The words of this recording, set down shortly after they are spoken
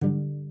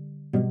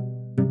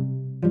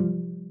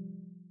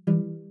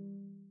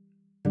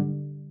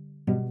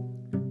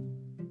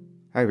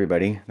Hi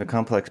everybody, the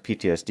Complex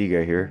PTSD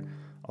guy here.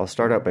 I'll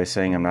start out by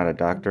saying I'm not a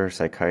doctor or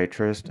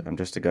psychiatrist. I'm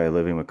just a guy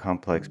living with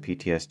complex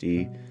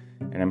PTSD,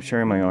 and I'm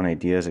sharing my own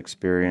ideas,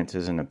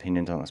 experiences, and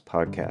opinions on this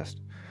podcast.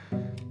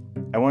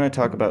 I want to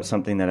talk about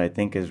something that I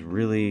think is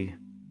really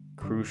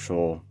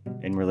crucial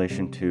in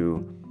relation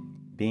to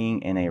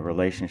being in a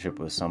relationship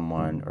with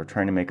someone or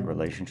trying to make a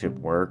relationship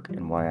work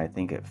and why I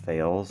think it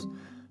fails,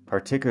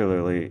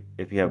 particularly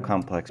if you have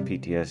complex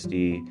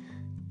PTSD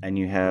and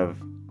you have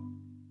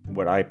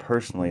what I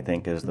personally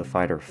think is the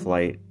fight or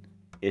flight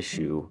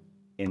issue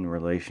in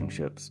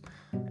relationships,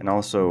 and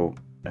also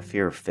a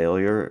fear of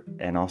failure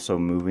and also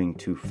moving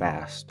too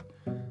fast.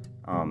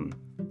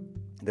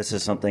 This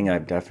is something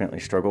I've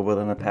definitely struggled with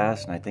in the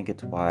past, and I think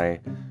it's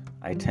why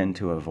I tend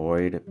to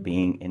avoid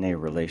being in a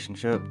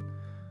relationship.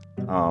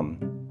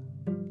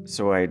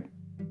 So I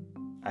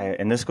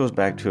and this goes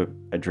back to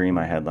a dream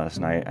I had last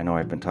night. I know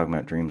I've been talking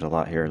about dreams a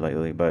lot here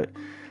lately, but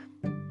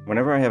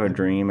whenever I have a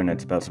dream and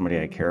it's about somebody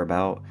I care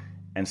about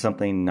and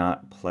something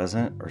not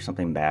pleasant or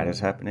something bad is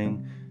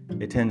happening,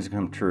 it tends to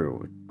come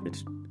true.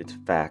 It's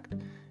fact.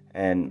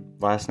 And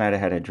last night I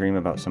had a dream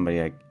about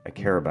somebody I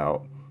care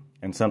about,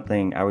 and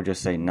something I would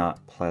just say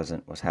not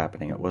pleasant was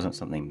happening. It wasn't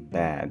something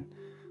bad,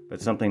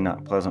 but something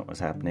not pleasant was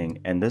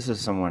happening. And this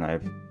is someone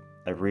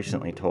I've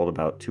recently told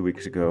about 2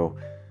 weeks ago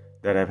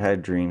that I've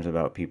had dreams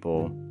about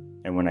people,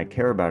 and when I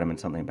care about them and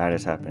something bad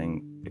is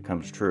happening, it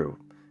comes true.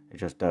 It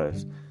just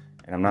does.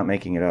 And I'm not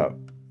making it up.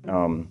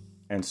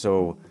 And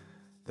so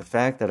the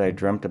fact that I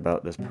dreamt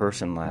about this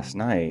person last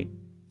night,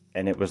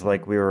 and it was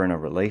like we were in a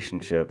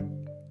relationship,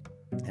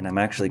 and I'm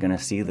actually going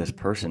to see this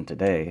person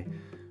today.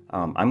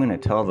 I'm going to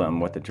tell them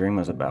what the dream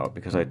was about,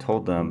 because I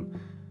told them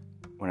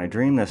when I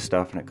dream this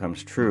stuff and it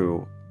comes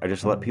true, I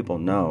just let people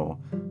know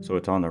so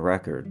it's on the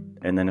record.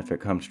 And then if it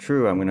comes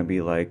true, I'm going to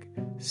be like,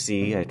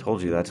 see, I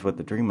told you that's what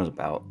the dream was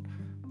about.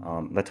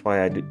 That's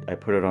why I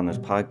put it on this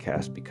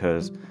podcast,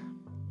 because,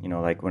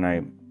 like when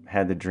I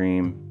had the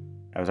dream,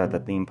 I was at the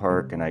theme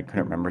park and I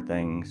couldn't remember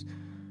things.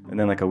 And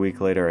then like a week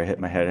later, I hit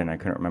my head and I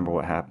couldn't remember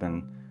what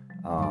happened.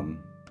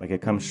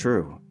 It comes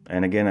true.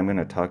 And again, I'm going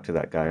to talk to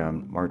that guy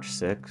on March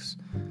 6th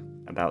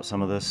about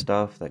some of this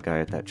stuff, that guy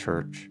at that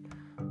church.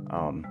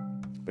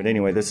 But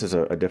anyway, this is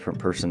a different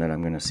person that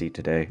I'm going to see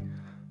today.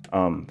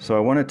 So I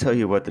want to tell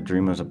you what the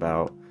dream was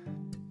about.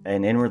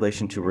 And in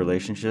relation to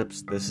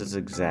relationships, this is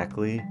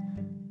exactly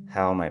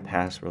how my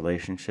past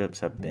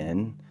relationships have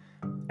been.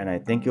 And I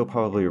think you'll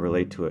probably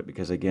relate to it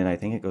because, again, I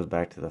think it goes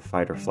back to the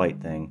fight or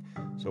flight thing.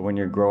 So when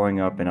you're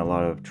growing up in a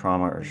lot of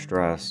trauma or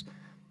stress,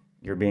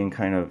 you're being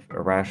kind of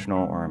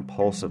irrational or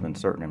impulsive in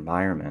certain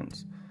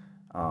environments.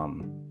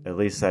 At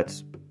least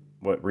that's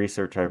what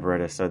research I've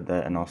read has said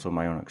that, and also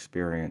my own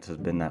experience has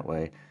been that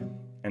way.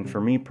 And for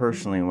me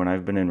personally, when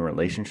I've been in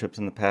relationships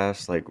in the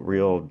past, like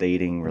real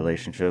dating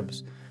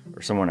relationships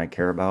or someone I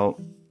care about,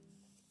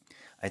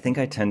 I think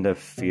I tend to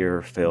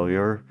fear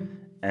failure,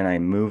 and I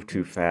move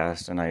too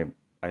fast, and I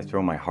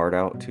throw my heart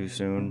out too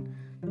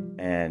soon,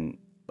 and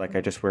I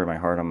just wear my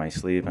heart on my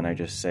sleeve, and I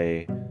just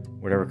say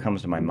whatever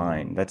comes to my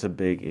mind. That's a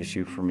big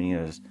issue for me,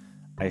 is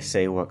I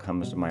say what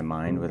comes to my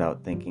mind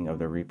without thinking of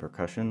the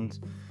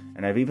repercussions.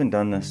 And I've even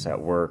done this at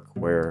work,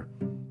 where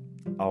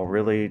I'll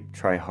really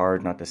try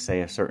hard not to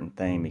say a certain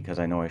thing because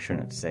I know I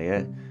shouldn't say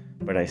it,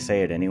 but I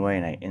say it anyway,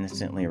 and I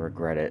instantly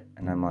regret it,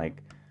 and I'm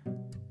like,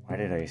 why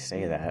did I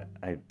say that?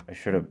 I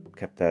should have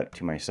kept that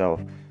to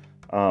myself.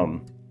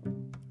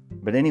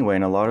 But anyway,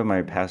 in a lot of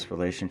my past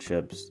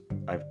relationships,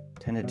 I've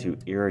tended to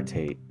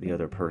irritate the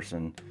other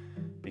person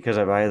because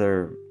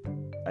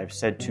I've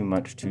said too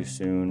much too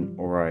soon,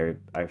 or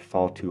I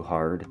fall too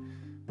hard.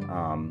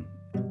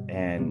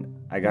 And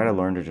I gotta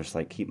learn to just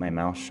keep my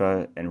mouth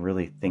shut and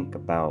really think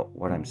about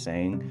what I'm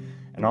saying.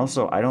 And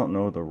also, I don't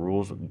know the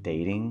rules of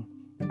dating.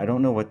 I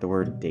don't know what the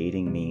word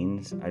dating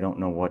means. I don't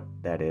know what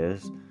that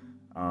is.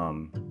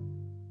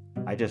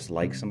 I just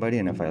like somebody,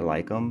 and if I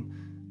like them,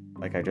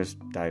 I just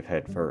dive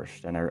head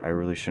first, and I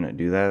really shouldn't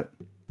do that.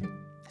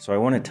 So I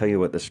want to tell you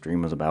what this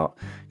dream was about,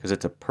 because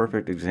it's a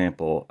perfect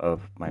example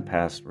of my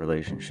past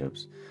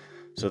relationships.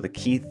 So the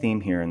key theme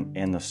here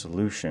and the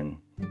solution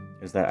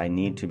is that I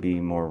need to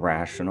be more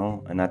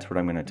rational, and that's what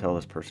I'm going to tell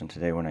this person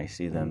today when I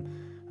see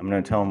them. I'm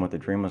going to tell them what the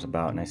dream was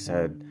about, and I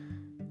said,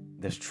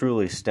 this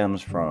truly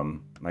stems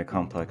from my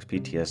complex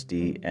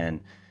PTSD,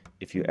 and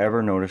if you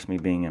ever notice me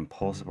being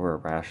impulsive or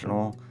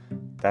irrational,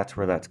 that's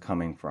where that's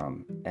coming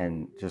from.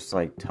 And just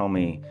tell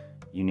me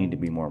you need to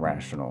be more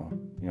rational.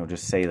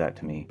 Just say that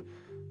to me.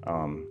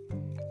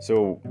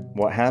 So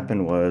what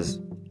happened was,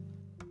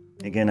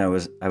 again, I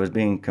was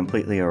being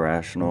completely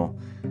irrational,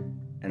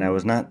 and I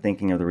was not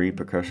thinking of the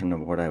repercussion of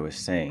what I was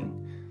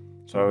saying.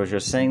 So I was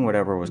just saying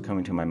whatever was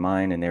coming to my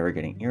mind, and they were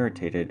getting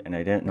irritated, and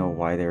I didn't know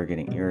why they were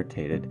getting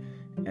irritated,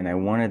 and I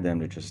wanted them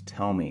to just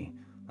tell me,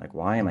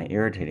 why am I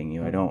irritating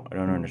you? I don't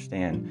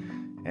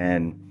understand.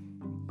 And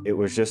it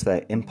was just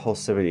that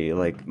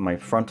impulsivity, my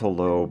frontal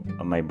lobe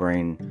of my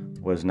brain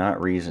was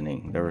not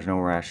reasoning. There was no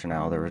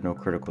rationale. There was no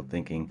critical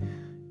thinking.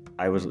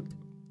 I was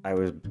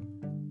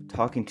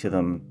talking to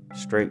them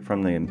straight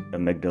from the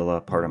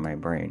amygdala part of my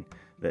brain.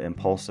 the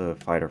impulsive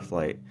fight or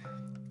flight.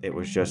 It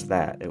was just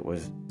that. It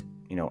was,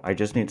 I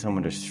just need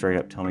someone to straight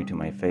up tell me to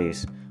my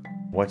face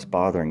what's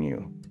bothering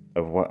you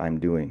of what I'm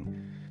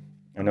doing.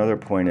 Another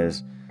point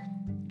is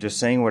just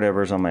saying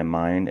whatever's on my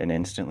mind and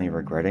instantly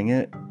regretting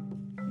it.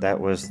 That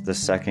was the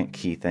second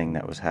key thing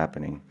that was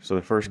happening. So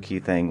the first key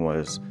thing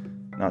was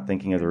not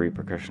thinking of the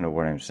repercussion of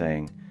what I'm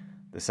saying.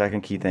 The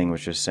second key thing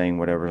was just saying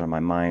whatever's on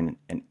my mind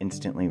and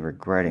instantly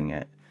regretting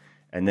it.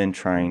 And then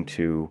trying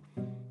to,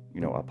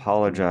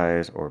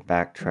 apologize or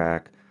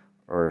backtrack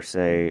or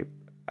say,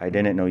 I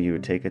didn't know you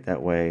would take it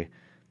that way.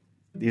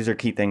 These are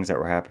key things that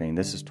were happening.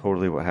 This is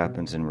totally what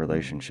happens in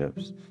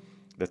relationships.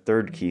 The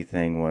third key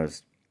thing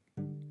was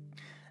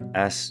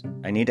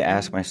I need to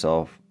ask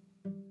myself,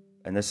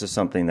 and this is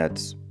something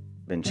that's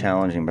been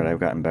challenging, but I've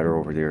gotten better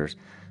over the years.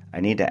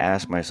 I need to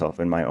ask myself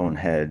in my own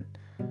head,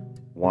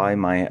 why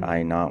might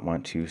I not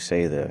want to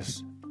say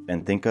this?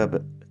 And think of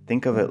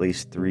at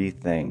least 3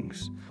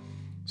 things.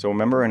 So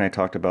remember when I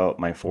talked about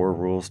my 4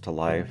 rules to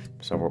life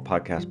several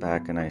podcasts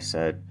back, and I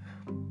said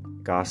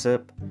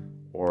gossip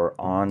or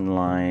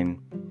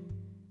online,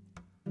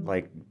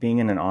 like being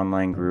in an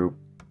online group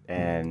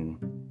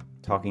and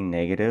talking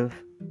negative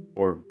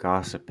or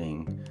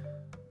gossiping,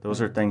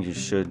 those are things you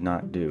should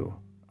not do.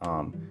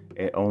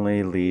 It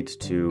only leads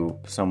to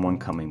someone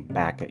coming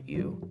back at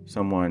you,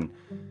 someone,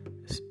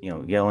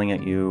 yelling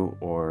at you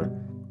or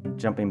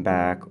jumping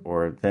back,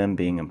 or them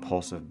being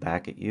impulsive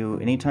back at you.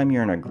 Anytime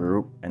you're in a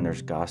group and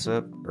there's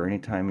gossip, or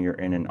anytime you're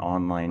in an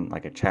online,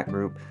 like a chat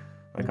group,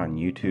 like on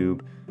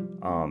YouTube,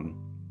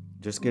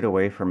 just get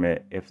away from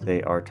it if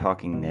they are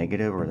talking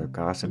negative or they're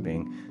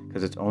gossiping,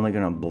 because it's only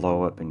going to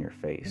blow up in your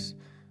face.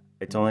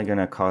 It's only going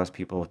to cause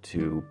people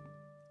to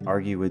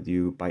argue with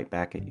you, bite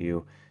back at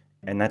you,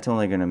 and that's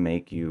only going to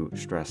make you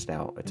stressed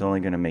out. It's only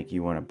going to make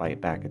you want to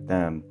bite back at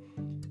them.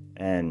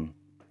 And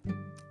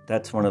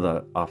that's one of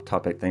the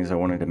off-topic things I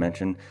wanted to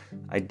mention.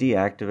 I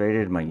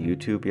deactivated my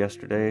YouTube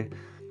yesterday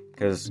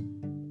because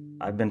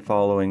I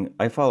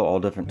follow all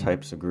different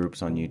types of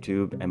groups on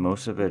YouTube, and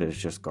most of it is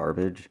just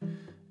garbage.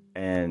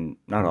 And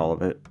not all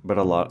of it, but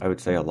I would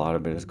say a lot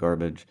of it is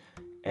garbage.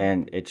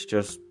 And it's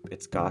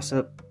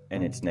gossip,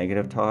 and it's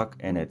negative talk,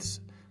 and it's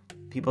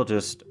people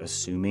just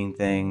assuming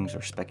things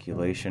or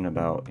speculation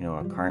about,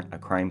 a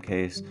crime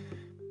case.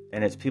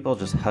 And it's people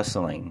just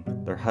hustling.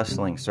 They're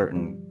hustling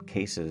certain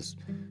cases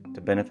to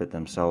benefit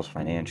themselves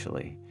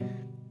financially.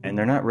 And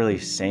they're not really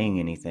saying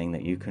anything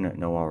that you couldn't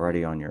know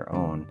already on your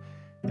own.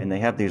 And they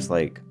have these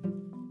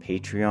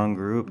Patreon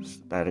groups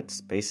that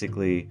it's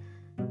basically,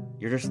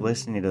 you're just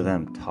listening to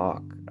them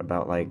talk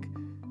about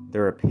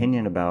their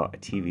opinion about a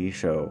TV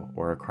show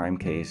or a crime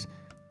case.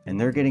 And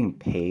they're getting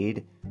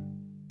paid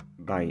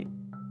by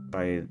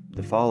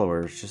the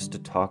followers just to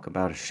talk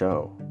about a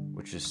show,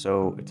 which is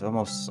it's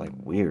almost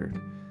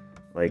weird.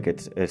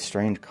 It's a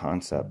strange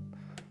concept.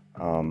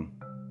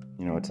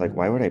 It's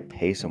why would I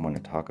pay someone to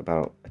talk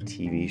about a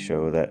TV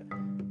show that,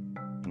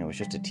 it's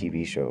just a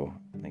TV show?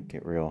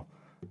 Get real.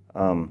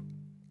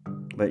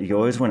 But you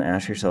always want to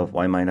ask yourself,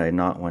 why might I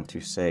not want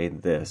to say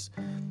this?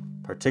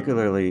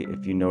 Particularly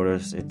if you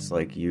notice it's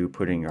you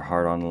putting your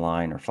heart on the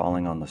line or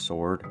falling on the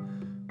sword,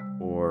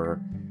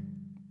 or,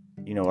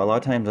 a lot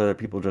of times other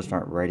people just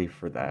aren't ready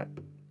for that.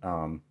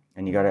 And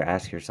you got to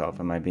ask yourself,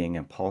 am I being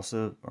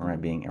impulsive or am I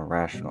being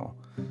irrational?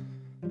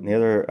 And the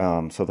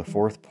other, so the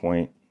fourth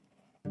point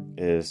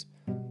is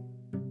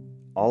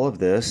all of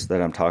this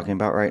that I'm talking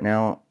about right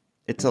now,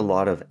 it's a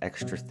lot of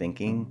extra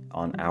thinking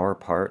on our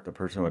part, the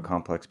person with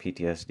complex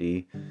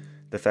PTSD.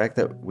 The fact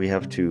that we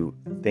have to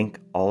think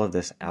all of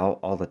this out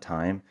all the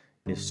time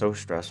is so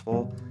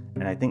stressful.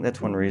 And I think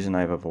that's one reason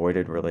I've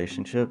avoided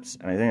relationships.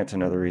 And I think that's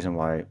another reason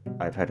why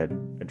I've had a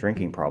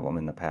drinking problem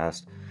in the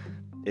past.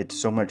 It's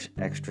so much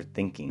extra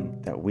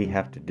thinking that we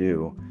have to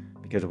do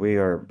because we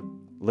are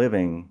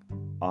living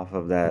off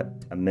of that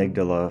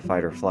amygdala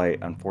fight or flight,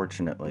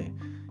 unfortunately.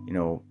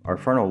 Our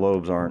frontal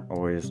lobes aren't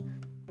always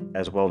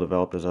as well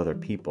developed as other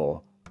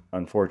people,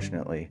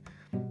 unfortunately.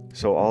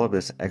 So all of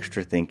this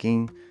extra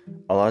thinking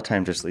a lot of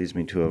times just leads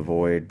me to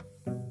avoid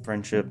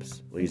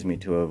friendships, leads me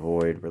to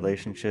avoid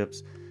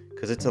relationships,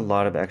 because it's a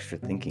lot of extra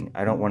thinking.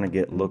 I don't want to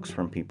get looks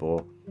from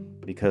people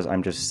because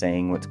I'm just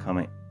saying what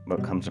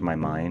comes to my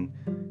mind.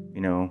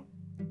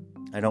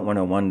 I don't want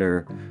to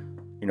wonder,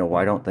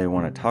 why don't they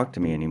want to talk to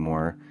me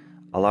anymore?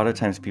 A lot of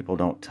times people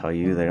don't tell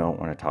you they don't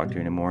want to talk to you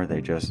anymore.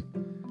 They just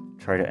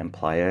try to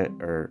imply it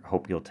or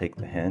hope you'll take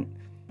the hint.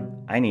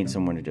 I need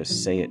someone to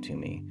just say it to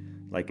me.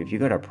 If you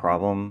got a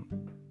problem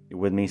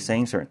with me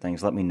saying certain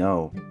things, let me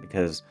know,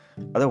 because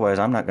otherwise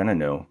I'm not going to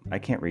know. I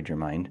can't read your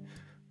mind.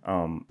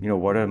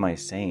 What am I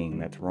saying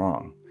that's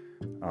wrong?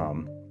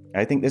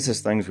 I think this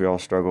is things we all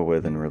struggle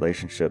with in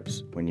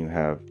relationships when you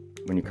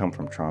come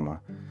from trauma.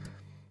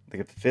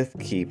 The fifth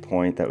key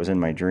point that was in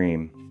my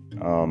dream,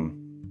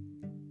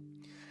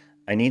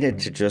 I needed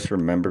to just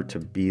remember to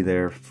be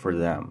there for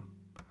them.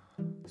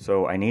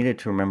 So I needed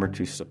to remember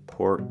to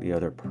support the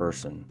other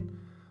person,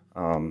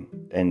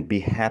 and be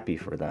happy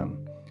for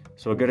them.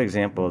 So a good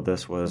example of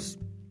this was,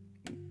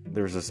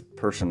 there's this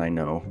person I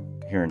know.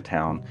 here in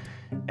town,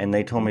 and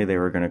they told me they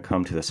were going to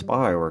come to the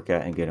spa I work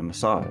at and get a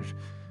massage.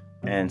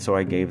 And so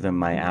I gave them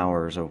my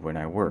hours of when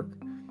I work.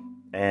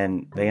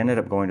 And they ended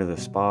up going to the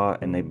spa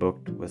and they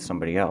booked with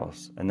somebody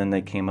else. And then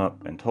they came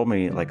up and told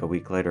me like a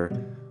week later,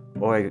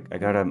 oh, I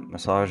got a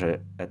massage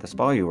at the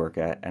spa you work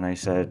at. And I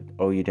said,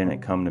 oh, you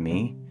didn't come to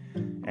me?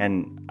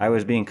 And I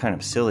was being kind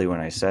of silly when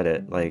I said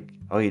it, like,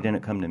 oh, you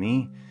didn't come to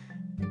me?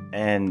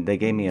 And they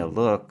gave me a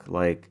look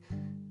like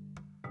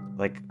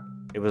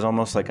it was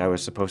almost like I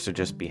was supposed to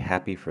just be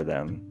happy for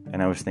them.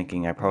 And I was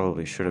thinking I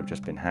probably should have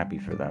just been happy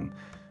for them.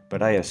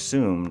 But I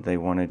assumed they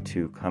wanted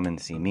to come and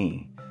see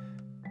me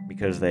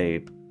because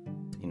they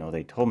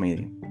told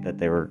me that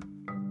they were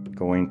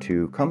going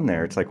to come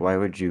there. It's like, why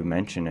would you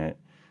mention it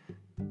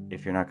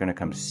if you're not going to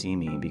come see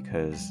me?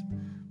 Because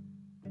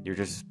you're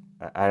just,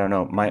 I don't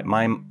know. My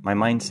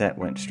mindset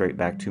went straight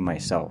back to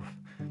myself.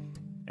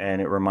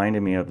 And it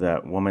reminded me of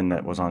that woman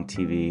that was on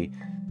TV,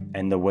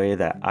 and the way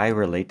that I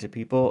relate to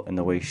people and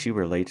the way she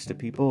relates to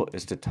people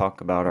is to talk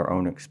about our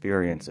own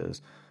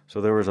experiences. So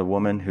there was a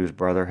woman whose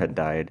brother had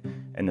died,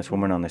 and this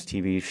woman on this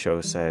TV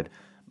show said,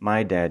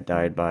 my dad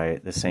died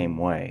by the same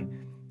way.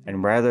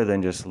 And rather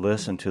than just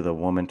listen to the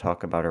woman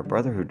talk about her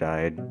brother who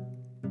died,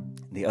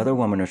 the other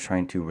woman was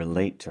trying to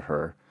relate to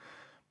her.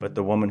 But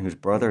the woman whose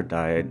brother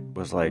died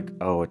was like,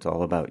 oh, it's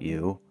all about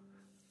you.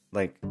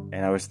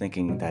 And I was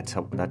thinking, that's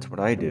what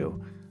I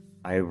do.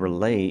 I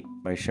relate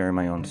by sharing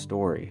my own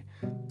story.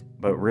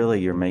 But really,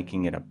 you're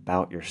making it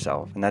about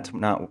yourself. And that's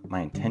not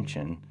my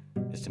intention,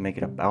 is to make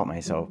it about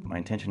myself. My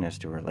intention is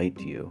to relate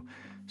to you.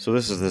 So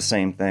this is the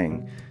same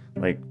thing.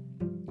 Like,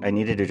 I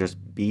needed to just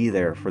be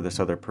there for this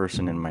other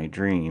person in my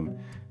dream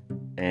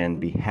and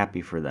be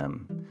happy for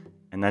them.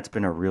 And that's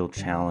been a real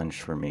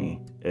challenge for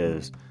me,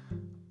 is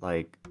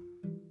like,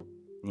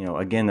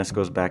 again, this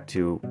goes back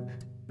to,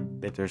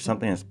 if there's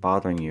something that's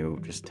bothering you,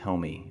 just tell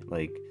me.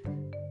 Like,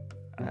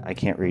 I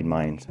can't read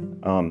minds.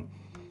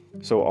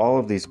 So all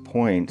of these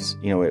points,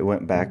 it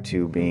went back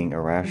to being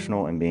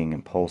irrational and being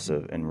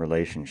impulsive in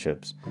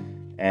relationships.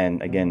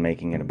 And again,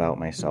 making it about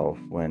myself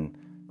when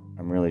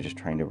I'm really just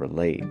trying to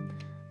relate.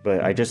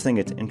 But I just think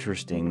it's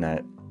interesting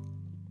that,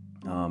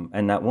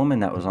 and that woman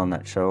that was on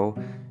that show,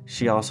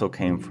 she also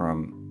came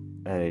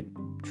from a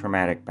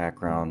traumatic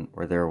background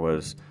where there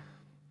was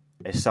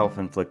a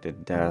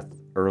self-inflicted death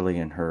early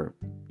in her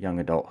young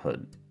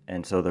adulthood.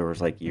 And so there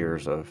was like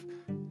years of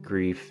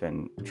grief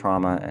and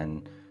trauma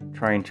and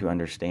trying to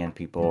understand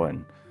people.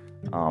 And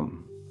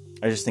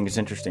I just think it's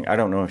interesting. I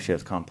don't know if she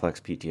has complex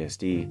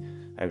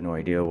PTSD. I have no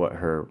idea what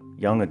her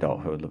young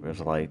adulthood was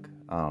like.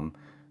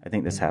 I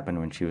think this happened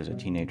when she was a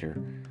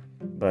teenager.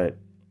 But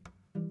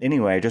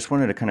anyway, I just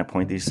wanted to kind of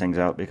point these things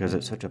out because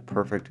it's such a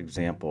perfect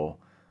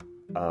example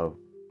of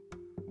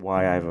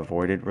why I've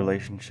avoided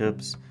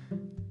relationships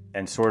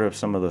and sort of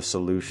some of the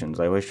solutions.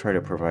 I always try to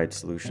provide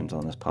solutions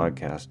on this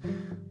podcast.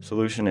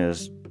 Solution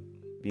is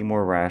be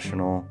more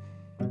rational.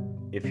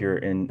 If you're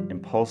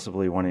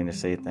impulsively wanting to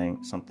say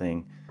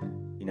something,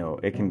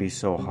 it can be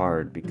so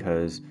hard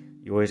because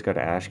you always got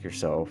to ask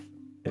yourself,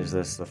 is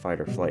this the fight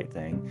or flight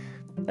thing?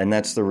 And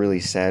that's the really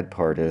sad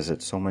part, is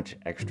it's so much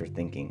extra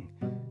thinking.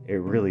 It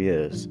really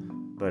is.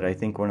 But I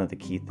think one of the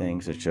key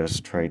things is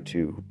just try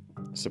to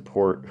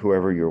support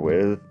whoever you're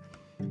with.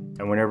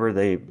 And whenever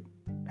they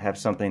have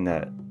something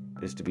that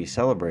is to be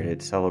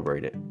celebrated,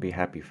 celebrate it. Be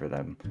happy for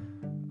them.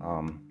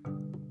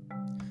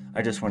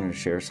 I just wanted to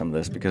share some of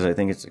this because I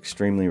think it's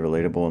extremely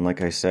relatable. And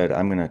like I said,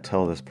 I'm going to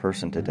tell this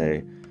person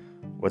today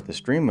what the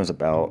dream was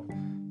about,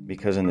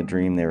 because in the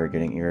dream they were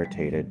getting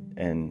irritated,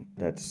 and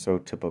that's so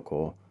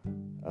typical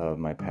of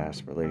my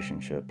past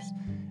relationships.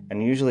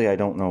 And usually I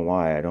don't know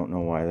why. I don't know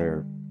why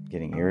they're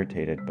getting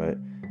irritated, but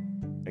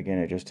again,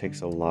 it just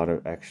takes a lot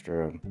of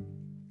extra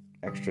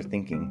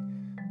thinking.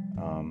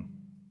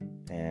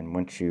 And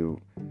once you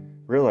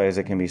realize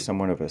it can be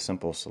somewhat of a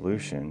simple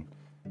solution,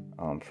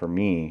 for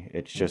me,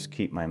 it's just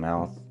keep my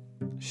mouth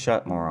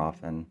shut more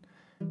often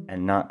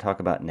and not talk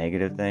about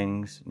negative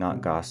things,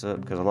 not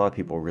gossip, because a lot of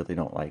people really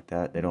don't like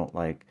that. They don't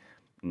like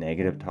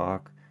negative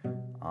talk.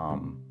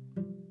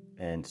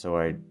 And so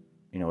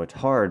it's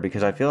hard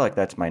because I feel like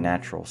that's my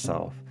natural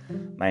self.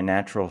 My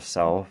natural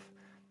self,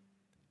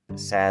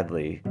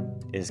 sadly,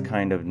 is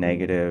kind of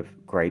negative,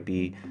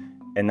 gripey,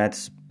 and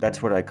that's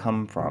what I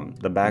come from.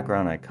 The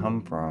background I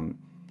come from,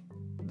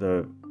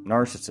 the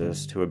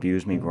narcissist who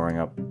abused me growing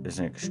up is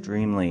an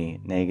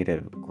extremely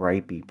negative,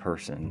 gripey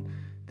person.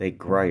 They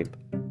gripe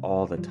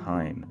all the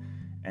time,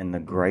 and the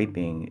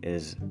griping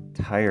is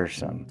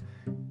tiresome,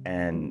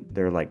 and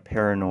they're like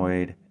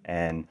paranoid.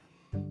 And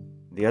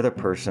the other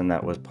person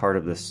that was part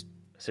of this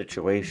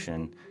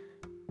situation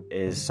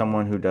is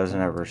someone who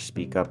doesn't ever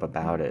speak up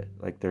about it.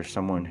 Like, there's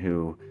someone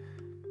who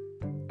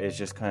is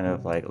just kind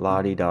of like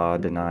la-di-da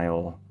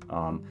denial.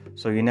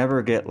 So you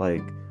never get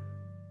like,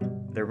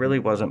 there really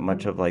wasn't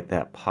much of like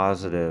that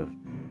positive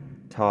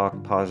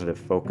talk, positive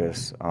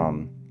focus.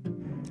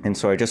 And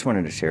so I just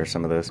wanted to share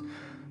some of this.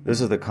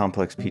 This is the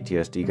Complex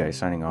PTSD guy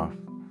signing off.